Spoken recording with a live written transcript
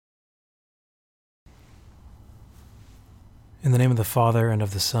In the name of the Father, and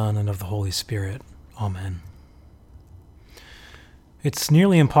of the Son, and of the Holy Spirit. Amen. It's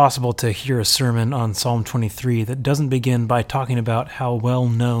nearly impossible to hear a sermon on Psalm 23 that doesn't begin by talking about how well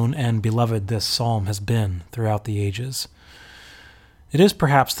known and beloved this psalm has been throughout the ages. It is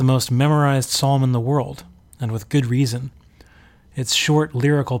perhaps the most memorized psalm in the world, and with good reason. Its short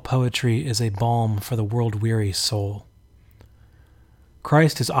lyrical poetry is a balm for the world-weary soul.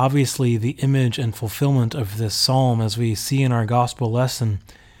 Christ is obviously the image and fulfillment of this psalm, as we see in our gospel lesson.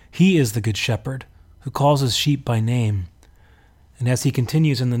 He is the good shepherd who calls his sheep by name. And as he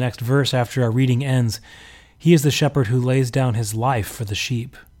continues in the next verse after our reading ends, he is the shepherd who lays down his life for the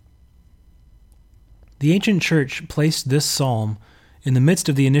sheep. The ancient church placed this psalm in the midst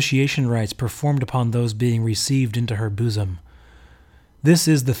of the initiation rites performed upon those being received into her bosom. This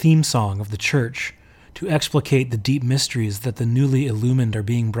is the theme song of the church, to explicate the deep mysteries that the newly illumined are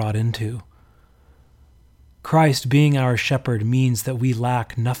being brought into. Christ being our shepherd means that we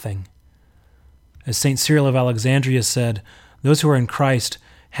lack nothing. As St. Cyril of Alexandria said, those who are in Christ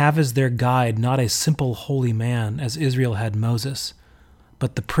have as their guide not a simple holy man, as Israel had Moses,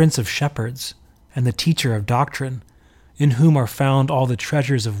 but the Prince of Shepherds and the teacher of doctrine, in whom are found all the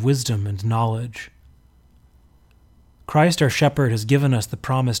treasures of wisdom and knowledge. Christ our shepherd has given us the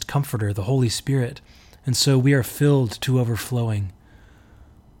promised Comforter, the Holy Spirit, and so we are filled to overflowing.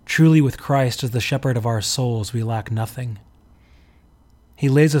 Truly with Christ as the shepherd of our souls, we lack nothing. He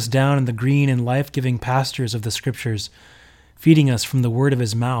lays us down in the green and life-giving pastures of the Scriptures, feeding us from the word of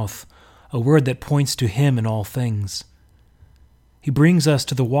his mouth, a word that points to him in all things. He brings us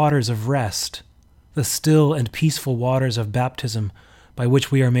to the waters of rest, the still and peaceful waters of baptism by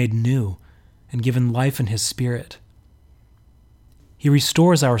which we are made new and given life in his Spirit. He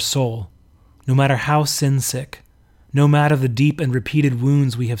restores our soul, no matter how sin-sick, no matter the deep and repeated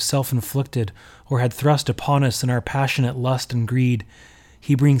wounds we have self-inflicted or had thrust upon us in our passionate lust and greed.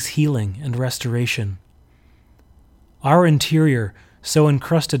 He brings healing and restoration. Our interior, so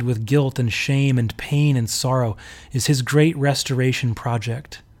encrusted with guilt and shame and pain and sorrow, is his great restoration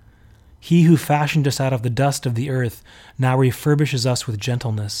project. He who fashioned us out of the dust of the earth now refurbishes us with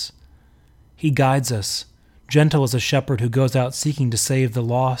gentleness. He guides us, gentle as a shepherd who goes out seeking to save the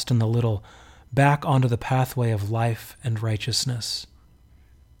lost and the little, back onto the pathway of life and righteousness.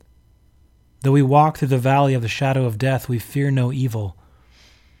 Though we walk through the valley of the shadow of death, we fear no evil.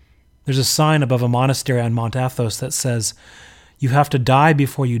 There's a sign above a monastery on Mount Athos that says, "You have to die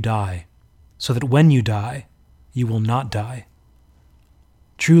before you die, so that when you die, you will not die."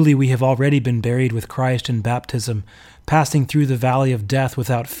 Truly, we have already been buried with Christ in baptism, passing through the valley of death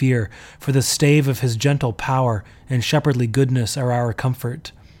without fear, for the stave of his gentle power and shepherdly goodness are our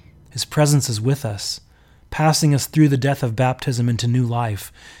comfort. His presence is with us, passing us through the death of baptism into new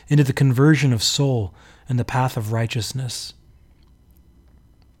life, into the conversion of soul and the path of righteousness.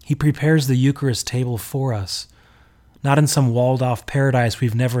 He prepares the Eucharist table for us, not in some walled-off paradise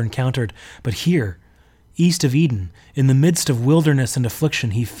we've never encountered, but here, east of Eden, in the midst of wilderness and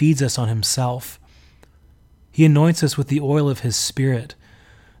affliction, he feeds us on himself. He anoints us with the oil of his Spirit,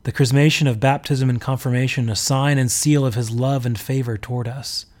 the chrismation of baptism and confirmation, a sign and seal of his love and favor toward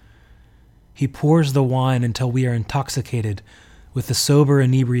us. He pours the wine until we are intoxicated with the sober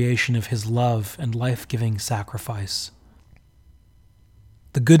inebriation of his love and life-giving sacrifice.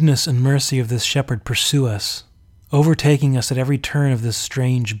 The goodness and mercy of this shepherd pursue us, overtaking us at every turn of this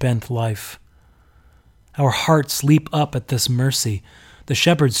strange, bent life. Our hearts leap up at this mercy. The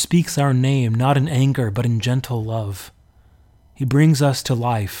shepherd speaks our name, not in anger, but in gentle love. He brings us to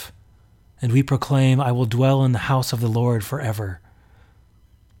life, and we proclaim, "I will dwell in the house of the Lord forever."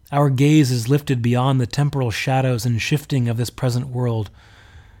 Our gaze is lifted beyond the temporal shadows and shifting of this present world,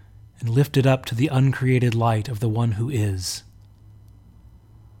 and lifted up to the uncreated light of the one who is.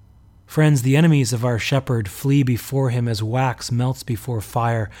 Friends, the enemies of our shepherd flee before him as wax melts before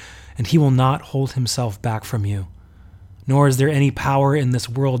fire, and he will not hold himself back from you, nor is there any power in this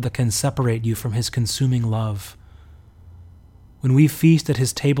world that can separate you from his consuming love. When we feast at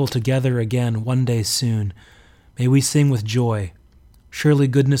his table together again one day soon, may we sing with joy, "Surely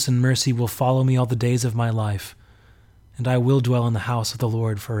goodness and mercy will follow me all the days of my life, and I will dwell in the house of the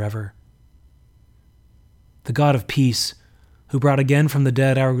Lord forever." The God of peace, who brought again from the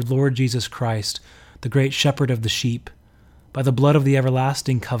dead our Lord Jesus Christ, the great shepherd of the sheep, by the blood of the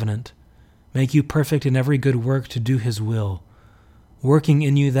everlasting covenant, make you perfect in every good work to do his will, working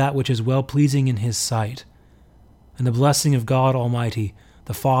in you that which is well-pleasing in his sight. And the blessing of God Almighty,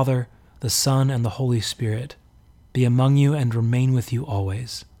 the Father, the Son, and the Holy Spirit, be among you and remain with you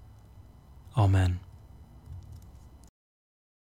always. Amen.